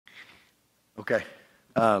Okay.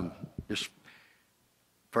 Just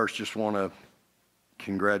first, just want to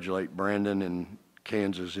congratulate Brandon and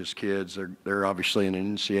Kansas, his kids. They're obviously in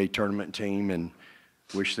an NCAA tournament team, and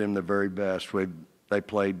wish them the very best. Thought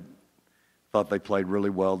they played really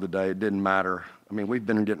well today. It didn't matter. I mean, we've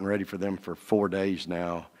been getting ready for them for 4 days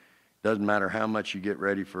now. Doesn't matter how much you get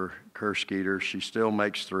ready for Kerskeeter. She still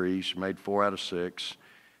makes threes. She made 4 out of 6.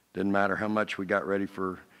 Didn't matter how much we got ready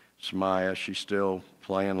for Samaya. She's still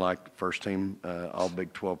playing like first team all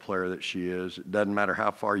Big 12 player that she is. It doesn't matter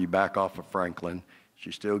how far you back off of Franklin.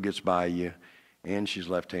 She still gets by you, and she's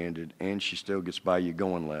left-handed, and she still gets by you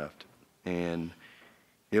going left. And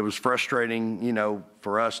it was frustrating, you know,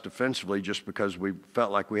 for us defensively just because we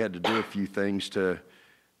felt like we had to do a few things to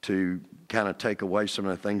kind of take away some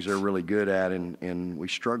of the things they're really good at, and we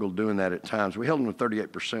struggled doing that at times. We held them to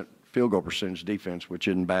 38% field goal percentage defense, which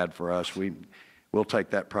isn't bad for us. We'll take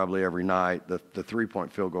that probably every night. The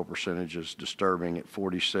three-point field goal percentage is disturbing at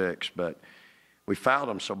 46, but we fouled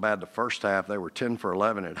them so bad the first half. They were 10 for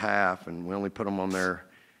 11 at half, and we only put them on there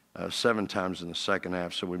 7 times in the second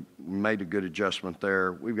half, so we made a good adjustment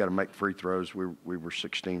there. We've got to make free throws. We were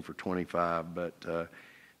 16 for 25, but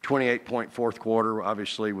 28-point fourth quarter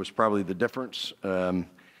obviously was probably the difference.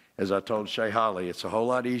 As I told Shea Holly, it's a whole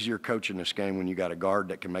lot easier coaching this game when you got a guard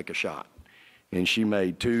that can make a shot. And she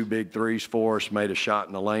made 2 big threes for us, made a shot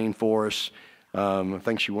in the lane for us. I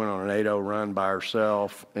think she went on an 8-0 run by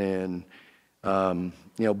herself. And, you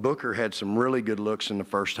know, Booker had some really good looks in the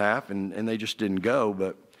first half, and they just didn't go.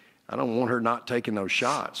 But I don't want her not taking those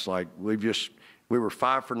shots. Like, we were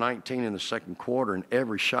 5 for 19 in the second quarter, and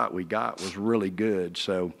every shot we got was really good.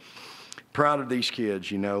 So proud of these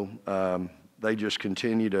kids, you know. They just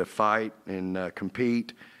continue to fight and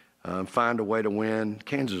compete, find a way to win.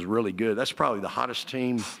 Kansas is really good. That's probably the hottest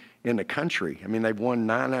team in the country. I mean, they've won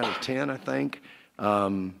 9 out of 10, I think.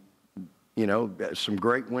 You know, some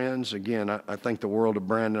great wins. Again, I think the world of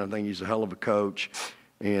Brandon. I think he's a hell of a coach.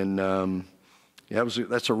 And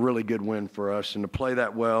that's a really good win for us. And to play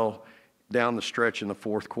that well down the stretch in the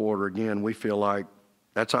fourth quarter, again, we feel like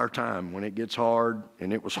that's our time. When it gets hard,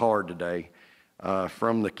 and it was hard today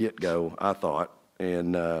from the get-go, I thought.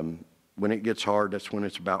 And when it gets hard, that's when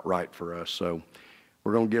it's about right for us. So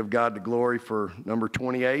we're going to give God the glory for number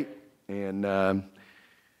 28 and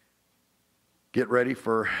get ready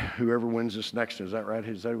for whoever wins this next one. Is that right?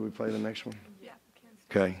 Is that who we play the next one? Yeah.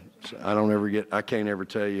 Okay. So I can't ever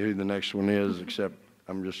tell you who the next one is, except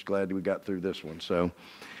I'm just glad we got through this one. So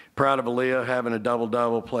proud of Aaliyah having a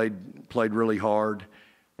double-double, played really hard.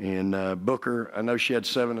 And Booker, I know she had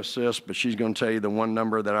 7 assists, but she's going to tell you the one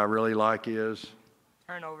number that I really like is?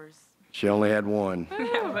 Turnovers. She only had 1.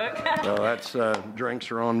 So that's,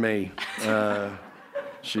 drinks are on me.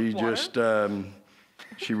 She just,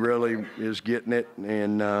 she really is getting it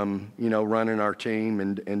and, you know, running our team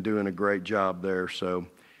and doing a great job there. So,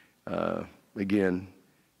 again,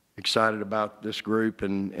 excited about this group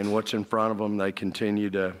and what's in front of them. They continue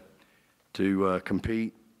to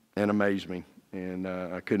compete and amaze me. And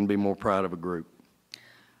I couldn't be more proud of a group.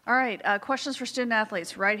 All right, questions for student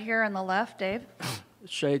athletes. Right here on the left, Dave.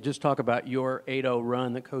 Shay, just talk about your 8-0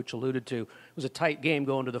 run that Coach alluded to. It was a tight game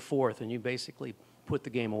going to the fourth, and you basically put the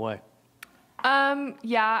game away.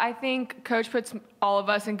 Yeah, I think Coach puts all of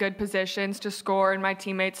us in good positions to score, and my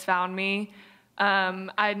teammates found me.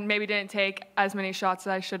 I maybe didn't take as many shots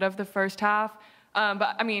as I should have the first half.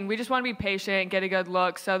 But, I mean, we just want to be patient, get a good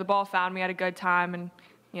look. So the ball found me at a good time, and,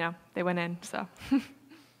 you know, they went in. So. All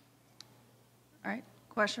right,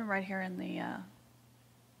 question right here in the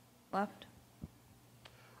left.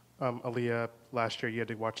 Aaliyah, last year you had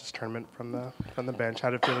to watch this tournament from the bench.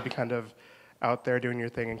 How did it feel to be kind of out there doing your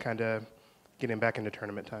thing and kind of getting back into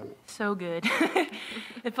tournament time? So good.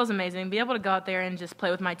 It feels amazing. Be able to go out there and just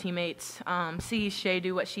play with my teammates, see Shay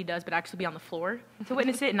do what she does, but actually be on the floor to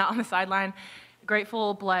witness it, not on the sideline.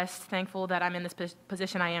 Grateful, blessed, thankful that I'm in this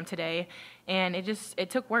position I am today. And it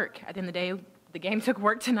took work. At the end of the day, the game took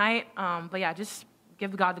work tonight. But yeah, just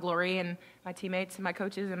give God the glory and my teammates and my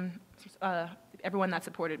coaches and everyone that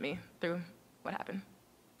supported me through what happened.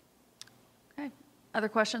 Okay. Other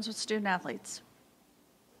questions with student athletes?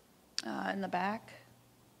 In the back.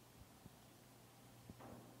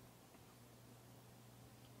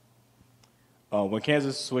 When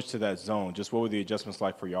Kansas switched to that zone, just what were the adjustments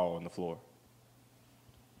like for y'all on the floor?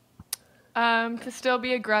 To still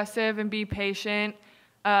be aggressive and be patient.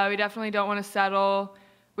 We definitely don't want to settle.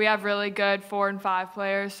 We have really good 4 and 5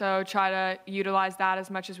 players, so try to utilize that as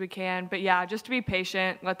much as we can. But, yeah, just to be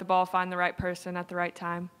patient, let the ball find the right person at the right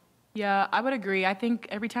time. Yeah, I would agree. I think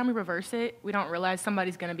every time we reverse it, we don't realize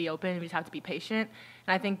somebody's going to be open. We just have to be patient.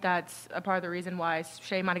 And I think that's a part of the reason why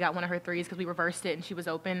Shay might have got one of her threes, because we reversed it and she was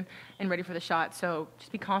open and ready for the shot. So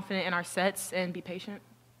just be confident in our sets and be patient.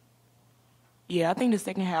 Yeah, I think the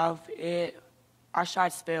second half, our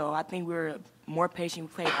shots fell. I think we were more patient.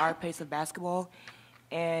 We played our pace of basketball,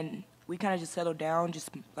 and we kind of just settled down, just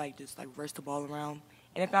reversed the ball around,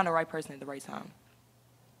 and it found the right person at the right time.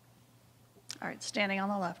 All right, standing on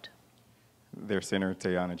the left. Their center,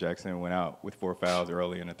 Tayana Jackson, went out with 4 fouls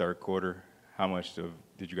early in the third quarter. How much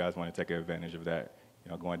did you guys want to take advantage of that,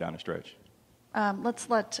 going down the stretch? Let's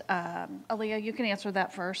let Aaliyah, you can answer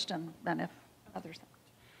that first, and then if others.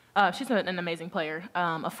 She's an amazing player,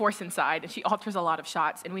 a force inside, and she alters a lot of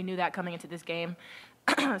shots, and we knew that coming into this game.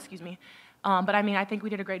 Excuse me. But, I think we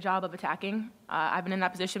did a great job of attacking. I've been in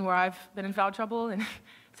that position where I've been in foul trouble, and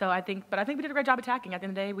so I think we did a great job attacking. At the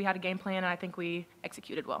end of the day, we had a game plan, and I think we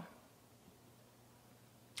executed well.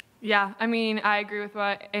 Yeah, I agree with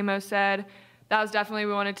what Amos said. That was definitely,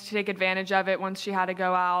 we wanted to take advantage of it once she had to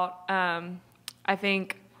go out. I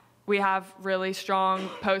think we have really strong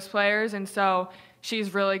post players, and so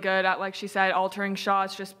she's really good at, like she said, altering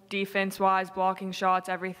shots, just defense-wise, blocking shots,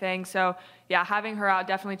 everything. So, yeah, having her out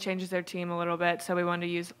definitely changes their team a little bit, so we wanted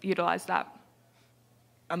to utilize that.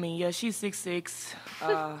 She's 6'6",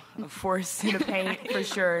 a force in the paint for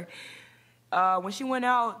sure. When she went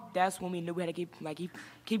out, that's when we knew we had to keep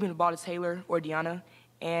keeping the ball to Taylor or Deanna,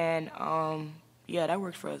 and that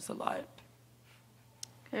worked for us a lot.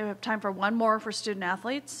 Okay, we have time for one more for student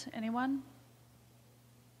athletes. Anyone?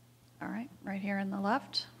 All right here in the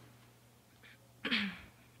left.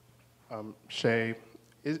 Shay,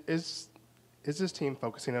 is this team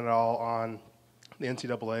focusing at all on the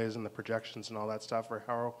NCAAs and the projections and all that stuff, or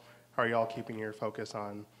how are y'all keeping your focus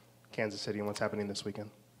on Kansas City and what's happening this weekend?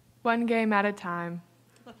 One game at a time.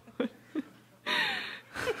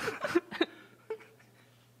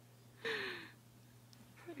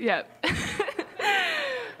 Yep.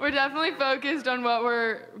 We're definitely focused on what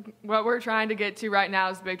we're trying to get to right now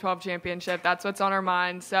is the Big 12 championship. That's what's on our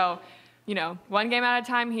mind. So, one game at a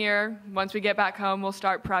time here. Once we get back home, we'll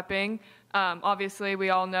start prepping. Obviously, we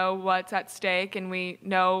all know what's at stake, and we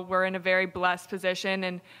know we're in a very blessed position,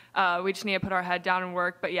 and we just need to put our head down and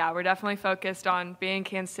work. But, yeah, we're definitely focused on being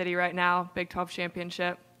Kansas City right now, Big 12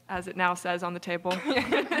 championship, as it now says on the table.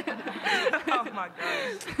 Oh, my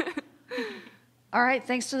gosh. All right,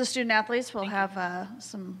 thanks to the student athletes. We'll have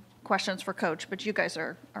some questions for Coach, but you guys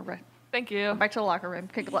are ready. Thank you. Back to the locker room.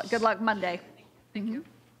 Good luck Monday. Thank you.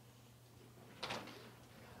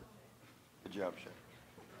 Good job, Shay.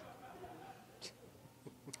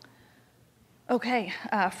 Okay,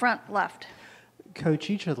 front left. Coach,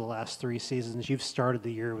 each of the last 3 seasons, you've started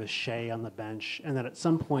the year with Shay on the bench, and then at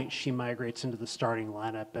some point she migrates into the starting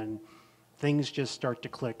lineup, and things just start to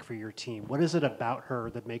click for your team. What is it about her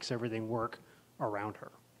that makes everything work around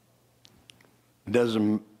her?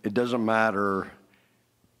 It doesn't matter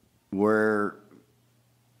where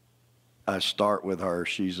I start with her.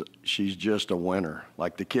 She's just a winner.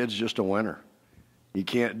 Like, the kid's just a winner.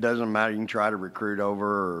 It doesn't matter. You can try to recruit over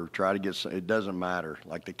or try to get, it doesn't matter.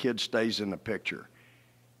 Like, the kid stays in the picture.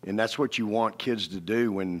 And that's what you want kids to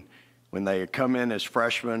do when they come in as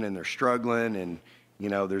freshmen and they're struggling and,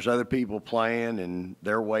 there's other people playing and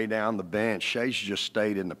they're way down the bench. Shay's just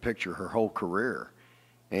stayed in the picture her whole career.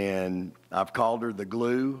 And I've called her the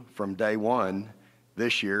glue from day one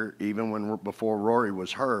this year, even before Rory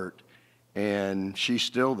was hurt. And she's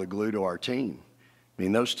still the glue to our team.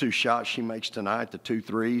 Those 2 shots she makes tonight, the 2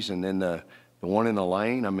 threes, and then the one in the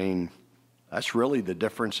lane, that's really the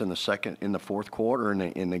difference in the fourth quarter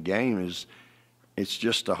in the game. Is it's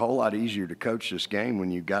just a whole lot easier to coach this game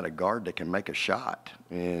when you've got a guard that can make a shot.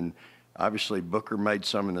 And obviously Booker made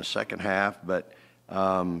some in the second half, but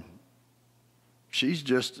she's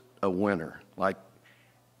just a winner. Like,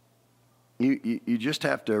 you just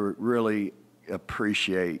have to really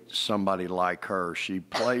appreciate somebody like her. She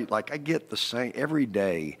played, like, I get the same every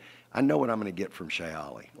day. I know what I'm going to get from Shay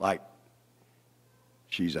Ollie. Like,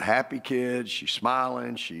 she's a happy kid. She's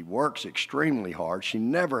smiling. She works extremely hard. She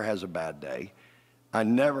never has a bad day. I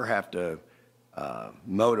never have to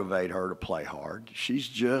motivate her to play hard. She's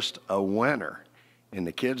just a winner. And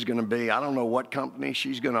the kid's going to be, I don't know what company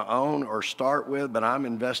she's going to own or start with, but I'm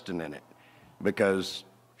investing in it because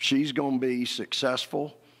she's going to be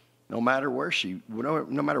successful no matter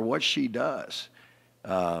no matter what she does.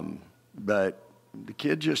 But the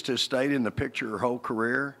kid just has stayed in the picture her whole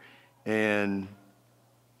career, and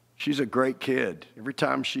she's a great kid. Every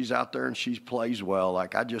time she's out there and she plays well,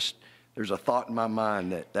 there's a thought in my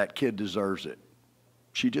mind that kid deserves it.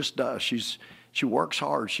 She just does. she works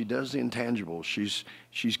hard. She does the intangibles.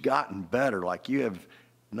 She's gotten better. Like, you have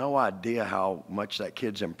no idea how much that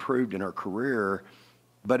kid's improved in her career,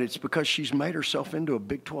 but it's because she's made herself into a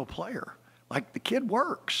Big 12 player. Like, the kid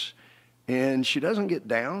works, and she doesn't get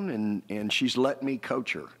down, and she's let me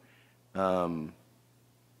coach her.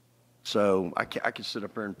 So I could sit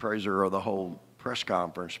up here and praise her or the whole press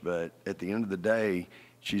conference, but at the end of the day,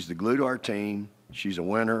 she's the glue to our team. She's a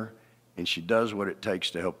winner, and she does what it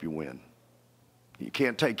takes to help you win. You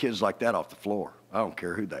can't take kids like that off the floor. I don't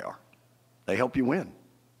care who they are. They help you win.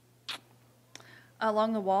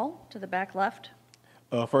 Along the wall to the back left.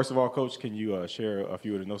 First of all, Coach, can you share a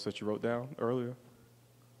few of the notes that you wrote down earlier?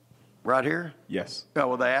 Right here? Yes. Yeah,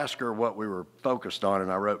 well, they asked her what we were focused on,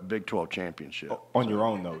 and I wrote Big 12 championship. On your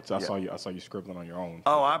own notes. I saw you scribbling on your own.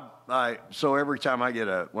 Oh, so every time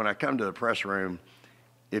when I come to the press room,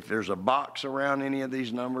 if there's a box around any of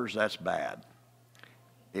these numbers, that's bad.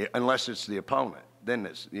 Unless it's the opponent. And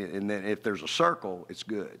then if there's a circle, it's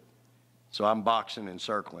good. So I'm boxing and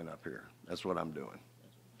circling up here. That's what I'm doing.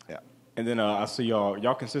 Yeah. And then I see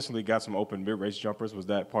y'all consistently got some open mid-range jumpers. Was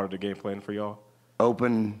that part of the game plan for y'all?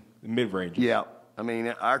 Open mid-range. Yeah. I mean,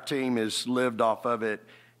 our team has lived off of it.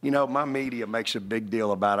 You know, my media makes a big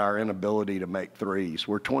deal about our inability to make threes.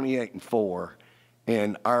 We're 28-4,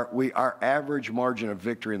 and our average margin of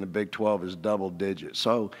victory in the Big 12 is double digits.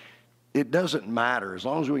 So it doesn't matter. As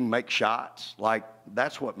long as we can make shots, like,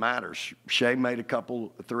 that's what matters. Shea made a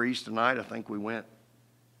couple of threes tonight. I think we went,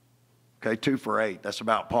 2 for 8. That's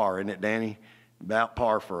about par, isn't it, Danny? About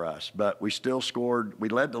par for us. But we still scored. We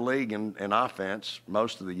led the league in offense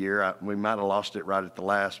most of the year. We might have lost it right at the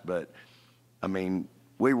last, but, I mean,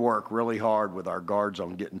 we work really hard with our guards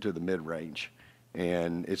on getting to the mid-range.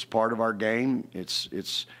 And it's part of our game.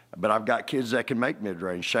 But I've got kids that can make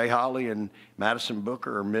mid-range. Shea Holly and Madison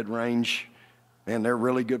Booker are mid-range, and they're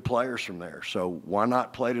really good players from there. So why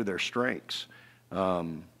not play to their strengths?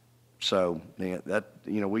 So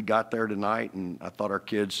we got there tonight, and I thought our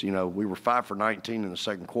kids, we were 5 for 19 in the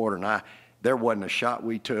second quarter, and there wasn't a shot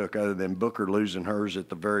we took other than Booker losing hers at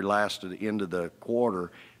the very last of the end of the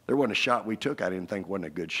quarter. There wasn't a shot we took I didn't think wasn't a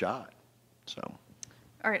good shot. So.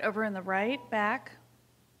 All right, over in the right, back.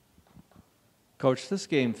 Coach, this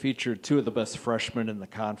game featured 2 of the best freshmen in the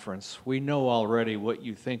conference. We know already what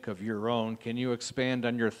you think of your own. Can you expand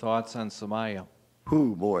on your thoughts on Samaya?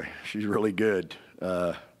 Ooh, boy, she's really good.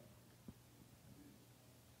 I'm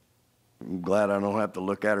glad I don't have to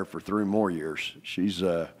look at her for 3 more years. She's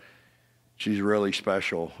really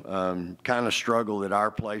special. Kind of struggled at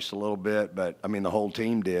our place a little bit, but, I mean, the whole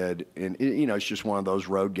team did. And, it's just one of those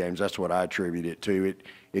road games. That's what I attribute it to.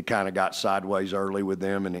 It kind of got sideways early with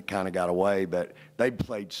them, and it kind of got away. But they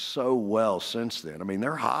played so well since then. I mean,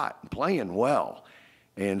 they're hot and playing well.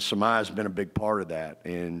 And Samaya's been a big part of that.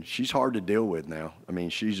 And she's hard to deal with now. I mean,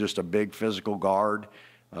 she's just a big physical guard.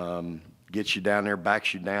 Gets you down there,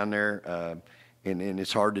 backs you down there, and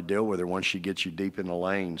it's hard to deal with her once she gets you deep in the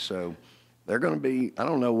lane. So they're going to be, I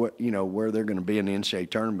don't know where they're going to be in the NCAA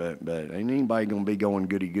tournament, but ain't anybody going to be going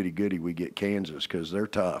goody. We get Kansas because they're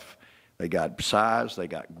tough. They got size. They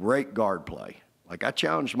got great guard play. Like, I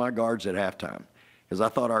challenged my guards at halftime because I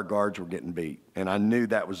thought our guards were getting beat, and I knew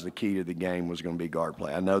that was the key to the game was going to be guard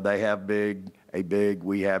play. I know they have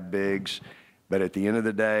we have bigs, but at the end of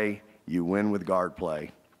the day, you win with guard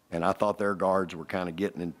play. And I thought their guards were kind of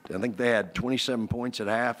getting in. I think they had 27 points at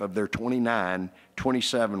half. Of their 29,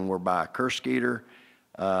 27 were by Kerskeeter,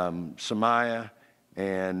 Samaya,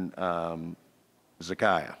 and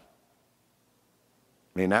Zakiah. I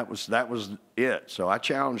mean, that was it. So I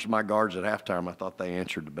challenged my guards at halftime. I thought they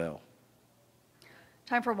answered the bell.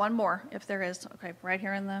 Time for one more, if there is. Okay, right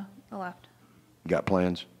here in the left. You got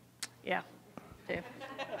plans? Yeah, Dave.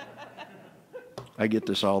 I get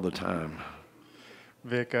this all the time.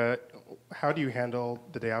 Vic, how do you handle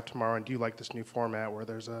the day after tomorrow, and do you like this new format where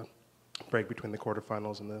there's a break between the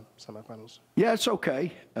quarterfinals and the semifinals? Yeah, it's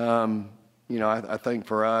okay. I think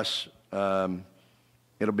for us,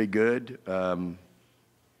 it'll be good.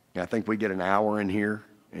 I think we get an hour in here,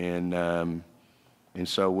 and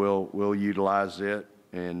so we'll utilize it,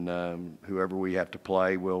 and whoever we have to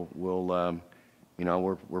play, we're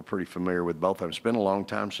pretty familiar with both of them. It's been a long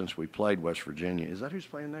time since we played West Virginia. Is that who's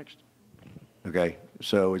playing next? Okay,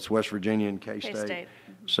 so it's West Virginia and K-State. K-State.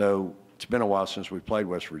 So it's been a while since we played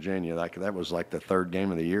West Virginia. That was like the 3rd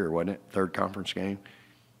game of the year, wasn't it? 3rd conference game.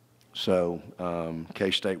 So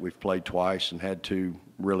K-State we've played twice and had 2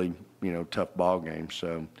 really tough ball games.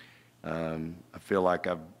 So I feel like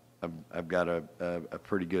I've got a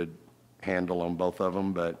pretty good handle on both of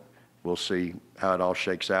them, but we'll see how it all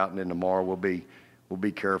shakes out. And then tomorrow we'll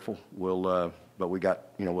be careful. We'll but we got,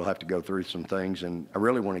 we'll have to go through some things, and I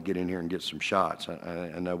really want to get in here and get some shots.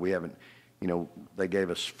 I know we haven't, they gave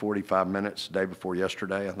us 45 minutes day before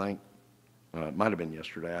yesterday, I think. It might have been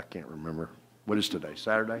yesterday. I can't remember. What is today?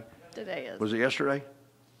 Saturday? Today is. Was it yesterday?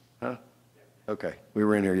 Huh? Okay. We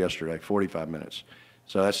were in here yesterday, 45 minutes.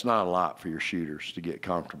 So that's not a lot for your shooters to get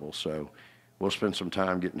comfortable. So we'll spend some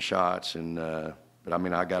time getting shots. But I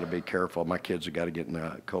mean, I got to be careful. My kids have got to get in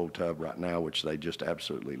a cold tub right now, which they just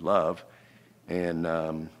absolutely love. And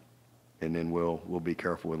then we'll be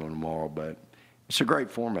careful with them tomorrow. But it's a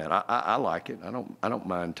great format. I like it. I don't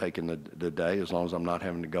mind taking the day as long as I'm not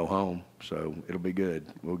having to go home. So it'll be good.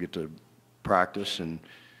 We'll get to practice and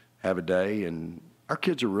have a day. And our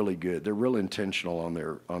kids are really good. They're real intentional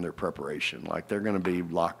on their preparation. Like, they're going to be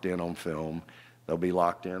locked in on film. They'll be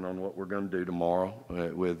locked in on what we're going to do tomorrow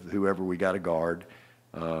with whoever we got to guard.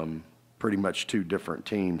 Pretty much two different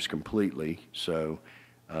teams completely. So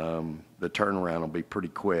the turnaround will be pretty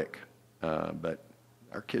quick. But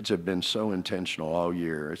our kids have been so intentional all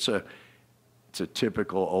year. It's a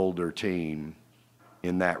typical older team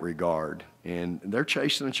in that regard, and they're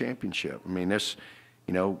chasing a championship. I mean,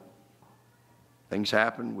 things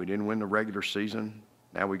happen. We didn't win the regular season.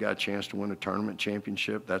 Now we got a chance to win a tournament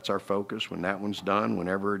championship. That's our focus. When that one's done,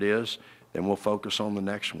 whenever it is, then we'll focus on the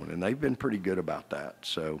next one. And they've been pretty good about that.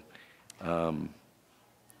 So,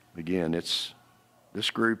 again, this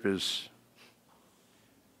group you're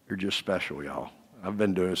just special, y'all. I've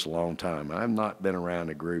been doing this a long time. I've not been around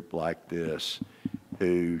a group like this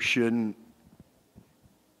who shouldn't.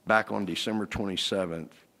 Back on December 27th,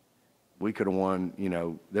 we could have won.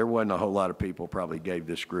 There wasn't a whole lot of people probably gave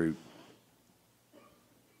this group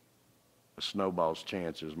a snowball's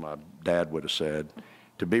chance, as my dad would have said,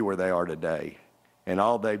 to be where they are today. And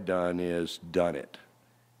all they've done is done it.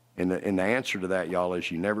 And the answer to that, y'all,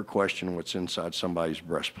 is you never question what's inside somebody's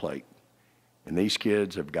breastplate. And these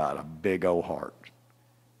kids have got a big old heart.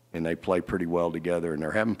 And they play pretty well together, and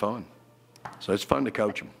they're having fun. So it's fun to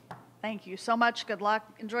coach them. Thank you so much. Good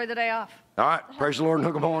luck. Enjoy the day off. All right. Praise the Lord and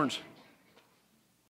hook 'em horns.